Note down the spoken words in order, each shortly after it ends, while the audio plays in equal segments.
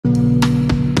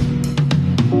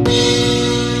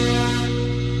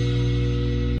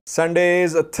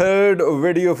Sunday's third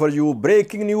video for you.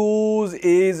 Breaking news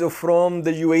is from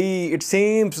the UAE. It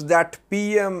seems that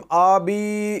PM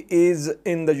Abiy is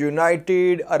in the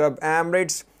United Arab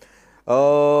Emirates.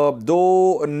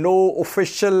 Though no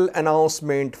official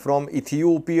announcement from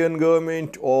Ethiopian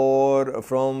government or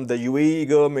from the UAE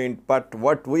government, but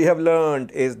what we have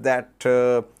learned is that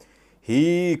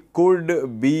he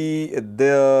could be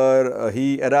there.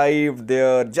 He arrived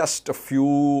there just a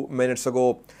few minutes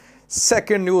ago.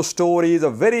 Second news story is a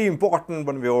very important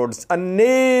one, viewers. A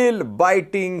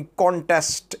nail-biting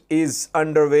contest is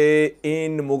underway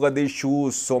in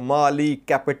Mogadishu, Somali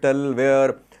capital,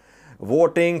 where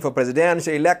voting for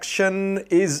presidential election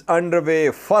is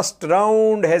underway. First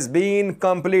round has been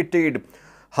completed.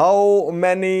 How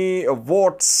many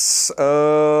votes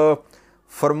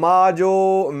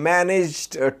Farmajo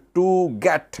managed to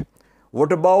get?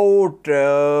 What about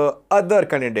other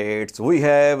candidates? We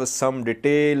have some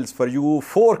details for you.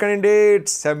 4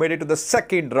 candidates have made it to the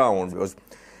second round.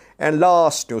 And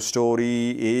last news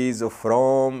story is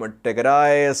from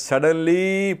Tigray.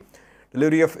 Suddenly,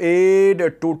 delivery of aid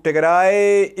to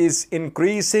Tigray is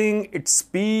increasing. Its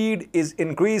speed is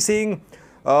increasing.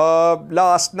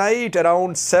 Last night,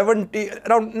 around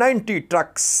 90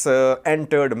 trucks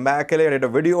entered Mekelle. I did a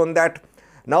video on that.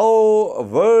 Now,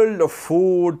 World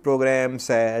Food Programme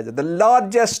says the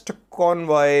largest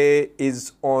convoy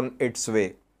is on its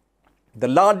way. The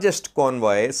largest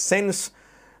convoy since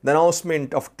the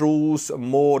announcement of truce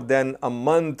more than a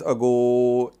month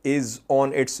ago is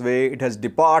on its way. It has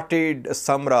departed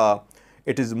Samra.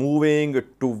 It is moving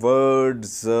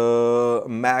towards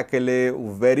Mekelle.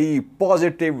 Very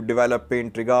positive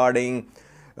development regarding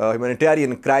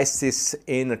humanitarian crisis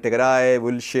in Tigray.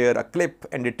 Will share a clip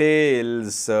and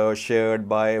details shared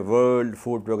by World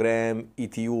Food Programme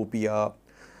Ethiopia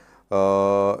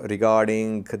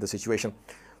regarding the situation.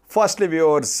 Firstly,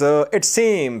 viewers, it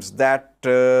seems that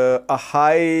a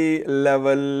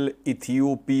high-level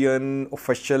Ethiopian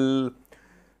official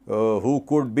who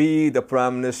could be the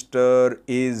Prime Minister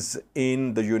is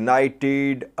in the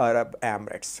United Arab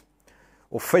Emirates.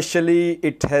 Officially,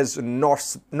 it has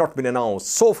not been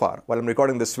announced so far. While I'm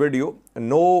recording this video,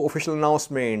 no official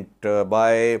announcement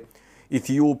by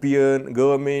Ethiopian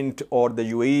government or the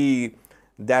UAE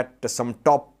that some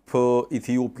top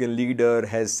Ethiopian leader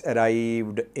has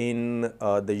arrived in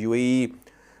the UAE.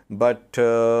 But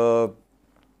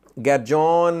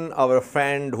Gerjon, our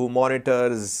friend who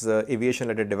monitors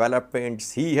aviation-related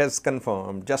developments, he has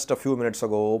confirmed just a few minutes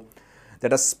ago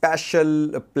that a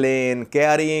special plane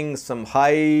carrying some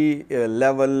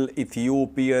high-level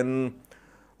Ethiopian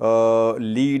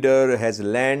leader has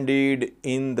landed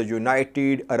in the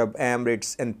United Arab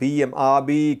Emirates, and PM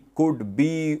Abiy could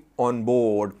be on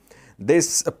board.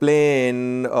 This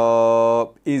plane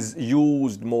is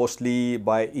used mostly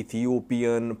by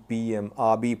Ethiopian PM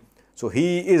Abiy. So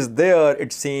he is there,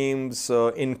 it seems,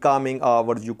 in coming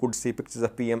hours. You could see pictures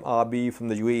of PM Abiy from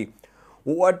the UAE.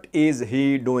 What is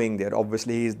he doing there?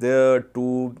 Obviously, he is there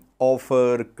to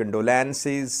offer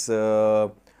condolences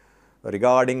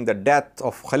regarding the death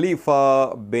of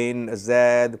Khalifa bin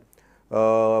Zayed,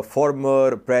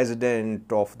 former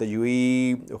president of the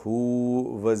UAE,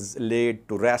 who was laid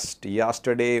to rest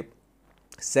yesterday.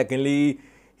 Secondly,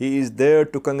 he is there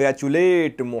to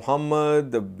congratulate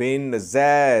Mohammed bin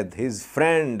Zayed, his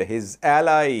friend, his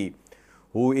ally,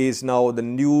 who is now the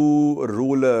new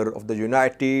ruler of the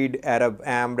United Arab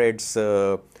Emirates.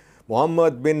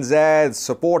 Mohammed bin Zayed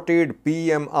supported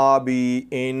PM Abiy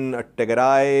in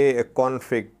Tigray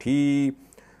conflict. He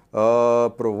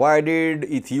provided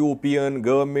Ethiopian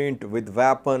government with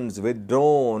weapons, with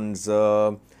drones.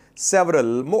 Dozens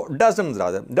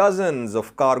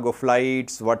of cargo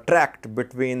flights were tracked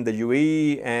between the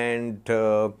UAE and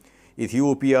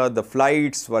Ethiopia. The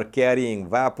flights were carrying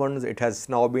weapons. It has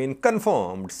now been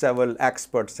confirmed. Several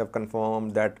experts have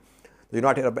confirmed that the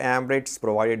United Arab Emirates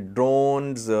provided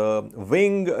drones,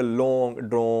 wing-long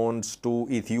drones to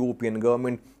Ethiopian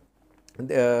government.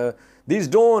 These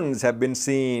drones have been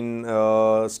seen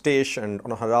stationed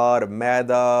on Harar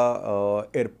Meda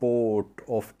airport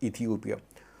of Ethiopia.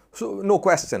 So no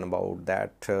question about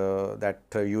that.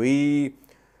 UAE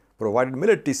provided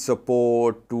military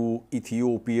support to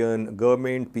Ethiopian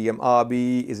government. PM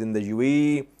Abiy is in the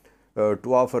UAE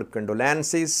to offer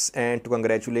condolences and to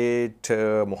congratulate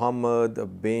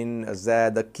Mohammed bin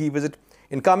Zayed. The key visit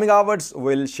in coming hours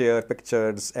will share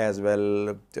pictures as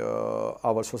well.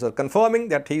 Our sources are confirming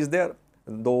that he is there,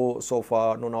 though so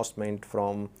far no announcement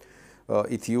from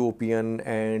Ethiopian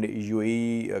and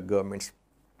UAE governments.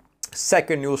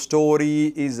 Second news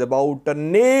story is about a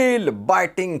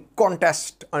nail-biting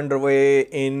contest underway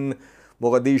in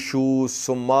Mogadishu,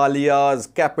 Somalia's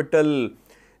capital.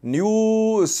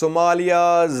 New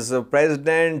Somalia's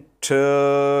president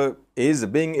is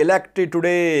being elected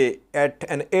today at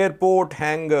an airport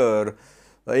hangar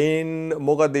in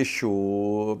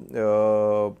Mogadishu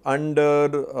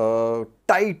under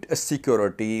tight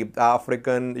security.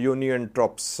 African Union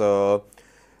troops,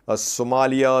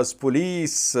 Somalia's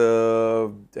police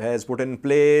has put in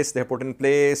place,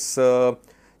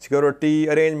 security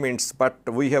arrangements, but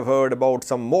we have heard about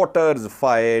some mortars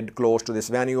fired close to this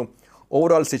venue.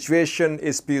 Overall situation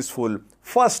is peaceful.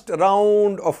 First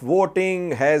round of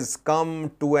voting has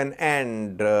come to an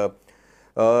end.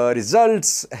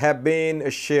 Results have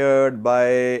been shared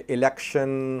by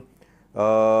election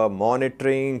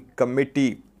monitoring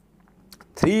committee.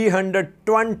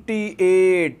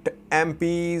 328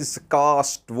 MPs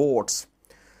cast votes.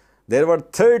 There were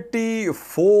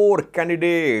 34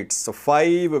 candidates,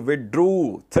 5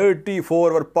 withdrew,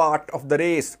 34 were part of the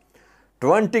race.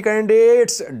 20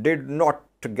 candidates did not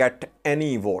get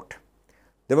any vote.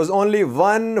 There was only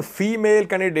one female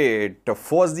candidate,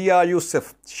 Fawzia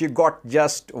Yusuf. She got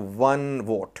just 1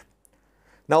 vote.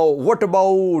 Now, what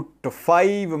about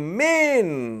 5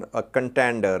 main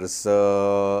contenders?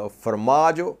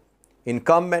 Farmajo,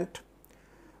 incumbent,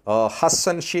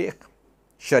 Hassan Sheikh,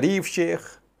 Sharif Sheikh,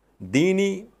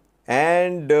 Dini,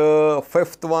 and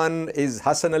 5th one is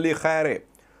Hassan Ali Khaire,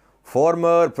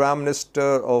 former Prime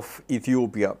Minister of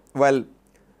Ethiopia. Well,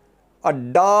 a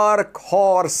dark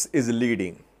horse is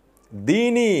leading.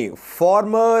 Dini,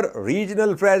 former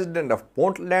regional president of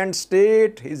Puntland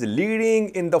state, is leading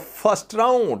in the first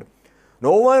round.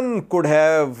 No one could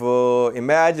have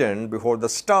imagined before the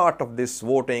start of this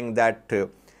voting that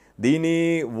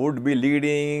Dini would be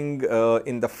leading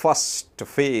in the first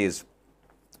phase.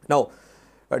 Now,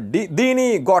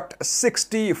 Dini got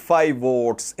 65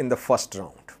 votes in the first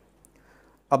round.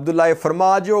 Abdullahi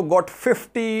Farmajo got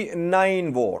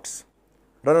 59 votes.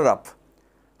 Runner-up,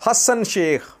 Hassan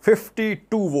Sheikh,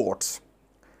 52 votes.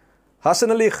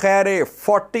 Hassan Ali Khaire,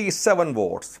 47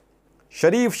 votes.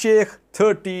 Sharif Sheikh,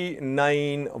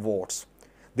 39 votes.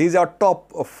 These are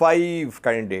top 5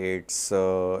 candidates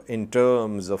in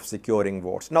terms of securing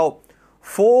votes. Now,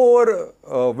 4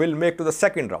 will make to the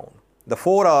second round. The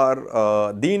 4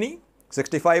 are Dini,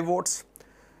 65 votes.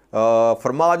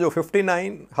 Farmajo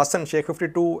 59, Hassan Sheikh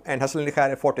 52, and Hassan Ali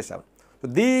Khaire 47. So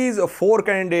these 4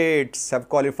 candidates have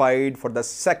qualified for the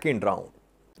second round.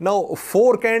 Now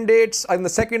 4 candidates are in the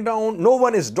second round. No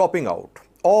one is dropping out.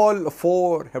 All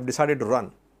 4 have decided to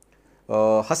run.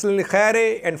 Hassan Ali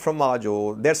Khaire and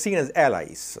Farmajo, they are seen as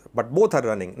allies, but both are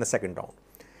running in the second round.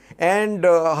 And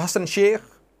Hassan Sheikh,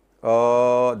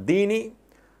 Dini,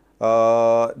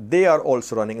 they are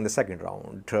also running in the second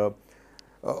round.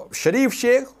 Sharif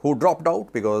Sheikh, who dropped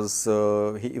out because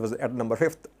he was at number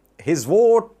 5th, his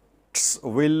votes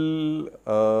will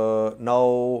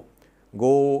now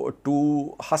go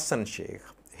to Hassan Sheikh.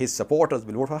 His supporters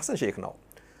will vote for Hassan Sheikh now.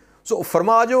 So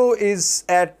Farmajo is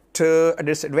at a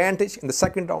disadvantage in the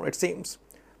second round, it seems,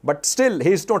 but still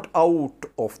he is not out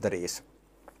of the race.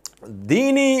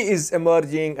 Dini is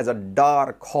emerging as a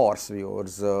dark horse,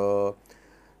 viewers.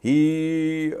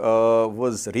 He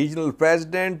was regional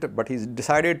president, but he's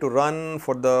decided to run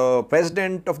for the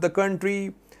president of the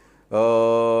country.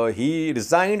 He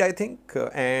resigned, I think,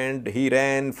 and he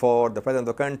ran for the president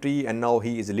of the country, and now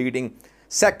he is leading.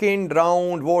 Second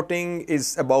round voting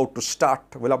is about to start.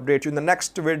 We'll update you in the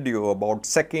next video about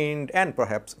second and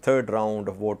perhaps third round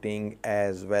of voting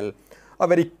as well. A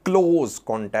very close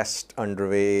contest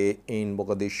underway in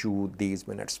Mogadishu these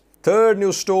minutes. Third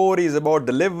news story is about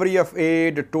delivery of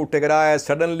aid to Tigray.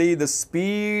 Suddenly, the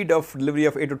speed of delivery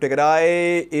of aid to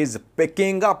Tigray is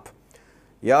picking up.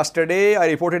 Yesterday, I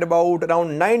reported about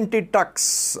around 90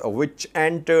 trucks which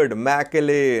entered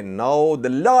Mekelle. Now, the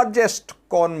largest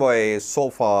convoy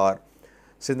so far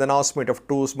since the announcement of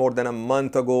truce more than a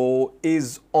month ago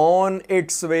is on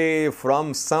its way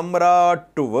from Samra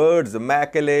towards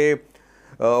Mekelle.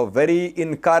 Very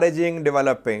encouraging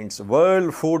developments.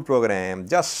 World Food Programme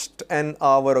just an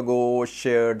hour ago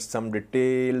shared some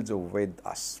details with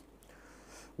us.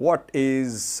 What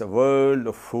is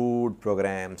World Food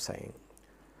Programme saying?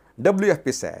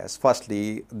 WFP says,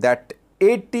 firstly, that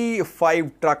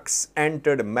 85 trucks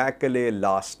entered Mekelle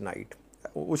last night.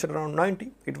 We said around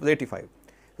 90, it was 85.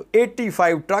 So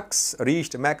 85 trucks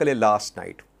reached Mekelle last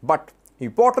night. But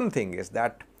important thing is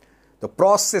that the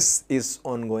process is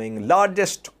ongoing.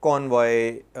 Largest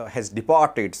convoy has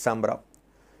departed Samra.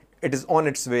 It is on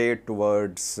its way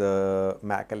towards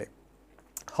Mekelle.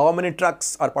 How many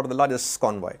trucks are part of the largest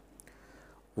convoy?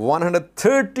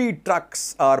 130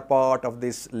 trucks are part of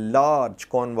this large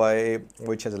convoy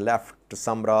which has left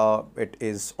Samra, it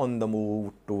is on the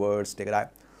move towards Tigray.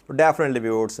 So definitely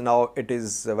viewers, now it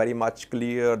is very much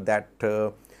clear that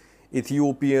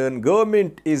Ethiopian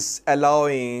government is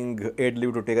allowing aid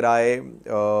delivery to Tigray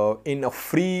in a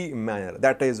free manner.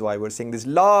 That is why we're seeing these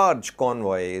large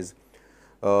convoys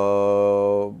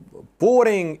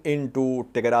pouring into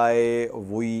Tigray.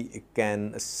 We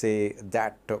can say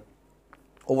that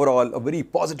overall a very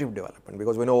positive development,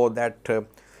 because we know that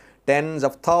tens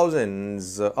of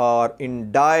thousands are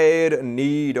in dire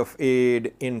need of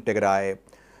aid in Tigray.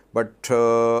 But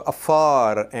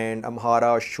Afar and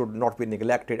Amhara should not be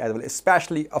neglected as well,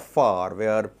 especially Afar,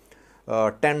 where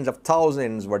tens of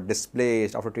thousands were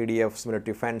displaced after TDF's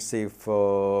military offensive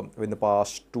in the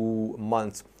past 2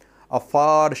 months.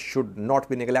 Afar should not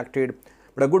be neglected.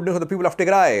 But a good news for the people of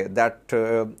Tigray that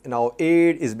now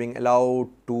aid is being allowed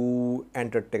to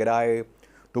enter Tigray,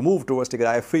 to move towards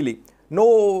Tigray freely.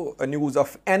 No news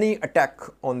of any attack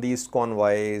on these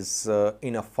convoys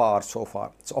in Afar so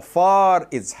far. So Afar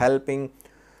is helping.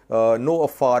 No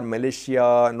Afar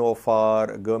militia, no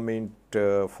Afar government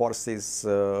forces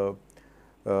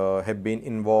have been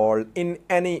involved in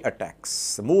any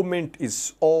attacks. The movement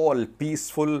is all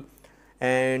peaceful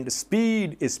and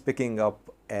speed is picking up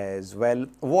as well.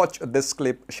 Watch this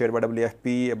clip shared by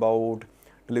WFP about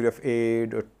delivery of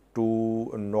aid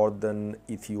to northern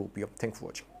Ethiopia. Thanks for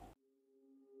watching.